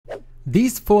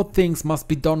These 4 things must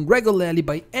be done regularly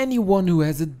by anyone who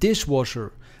has a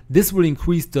dishwasher. This will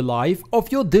increase the life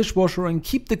of your dishwasher and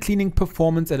keep the cleaning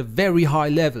performance at a very high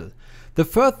level. The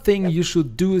first thing you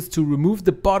should do is to remove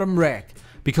the bottom rack,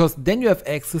 because then you have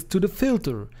access to the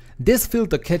filter. This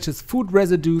filter catches food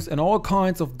residues and all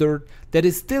kinds of dirt that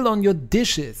is still on your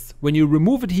dishes. When you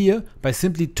remove it here, by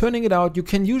simply turning it out, you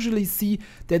can usually see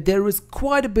that there is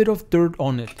quite a bit of dirt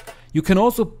on it. You can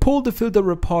also pull the filter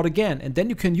apart again, and then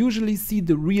you can usually see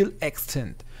the real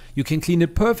extent. You can clean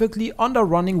it perfectly under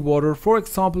running water, for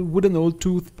example with an old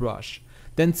toothbrush.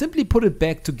 Then simply put it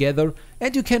back together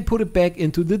and you can put it back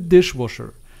into the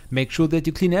dishwasher. Make sure that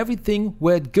you clean everything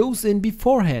where it goes in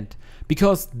beforehand,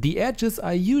 because the edges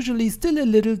are usually still a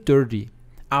little dirty.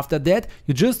 After that,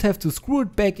 you just have to screw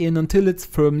it back in until it's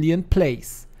firmly in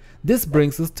place. This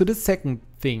brings us to the second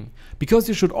thing, because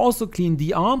you should also clean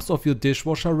the arms of your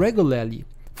dishwasher regularly.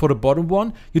 For the bottom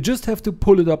one, you just have to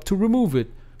pull it up to remove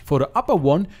it. For the upper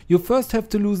one, you first have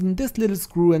to loosen this little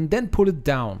screw and then pull it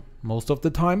down. Most of the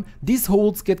time, these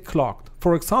holes get clogged,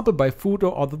 for example by food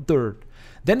or other dirt.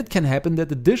 Then it can happen that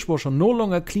the dishwasher no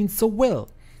longer cleans so well.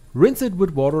 Rinse it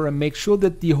with water and make sure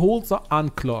that the holes are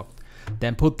unclogged.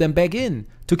 Then put them back in.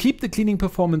 To keep the cleaning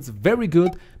performance very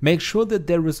good, make sure that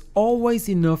there is always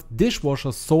enough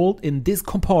dishwasher salt in this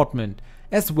compartment,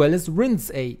 as well as rinse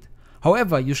aid.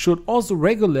 However, you should also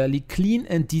regularly clean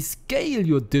and descale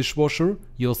your dishwasher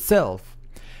yourself.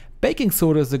 Baking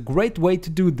soda is a great way to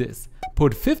do this.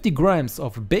 Put 50 grams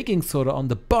of baking soda on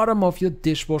the bottom of your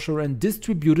dishwasher and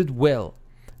distribute it well.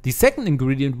 The second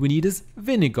ingredient we need is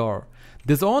vinegar.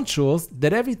 This ensures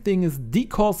that everything is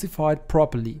decalcified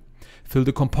properly. Fill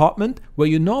the compartment where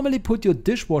you normally put your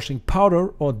dishwashing powder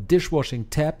or dishwashing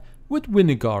tap with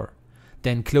vinegar.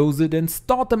 Then close it and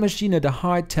start the machine at a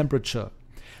high temperature.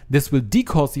 This will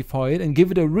decalcify it and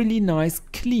give it a really nice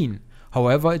clean.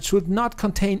 However, it should not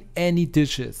contain any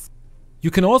dishes. You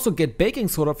can also get baking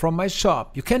soda from my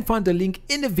shop. You can find the link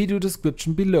in the video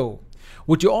description below.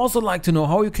 Would you also like to know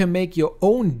how you can make your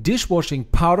own dishwashing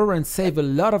powder and save a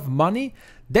lot of money?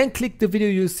 Then click the video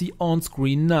you see on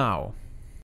screen now.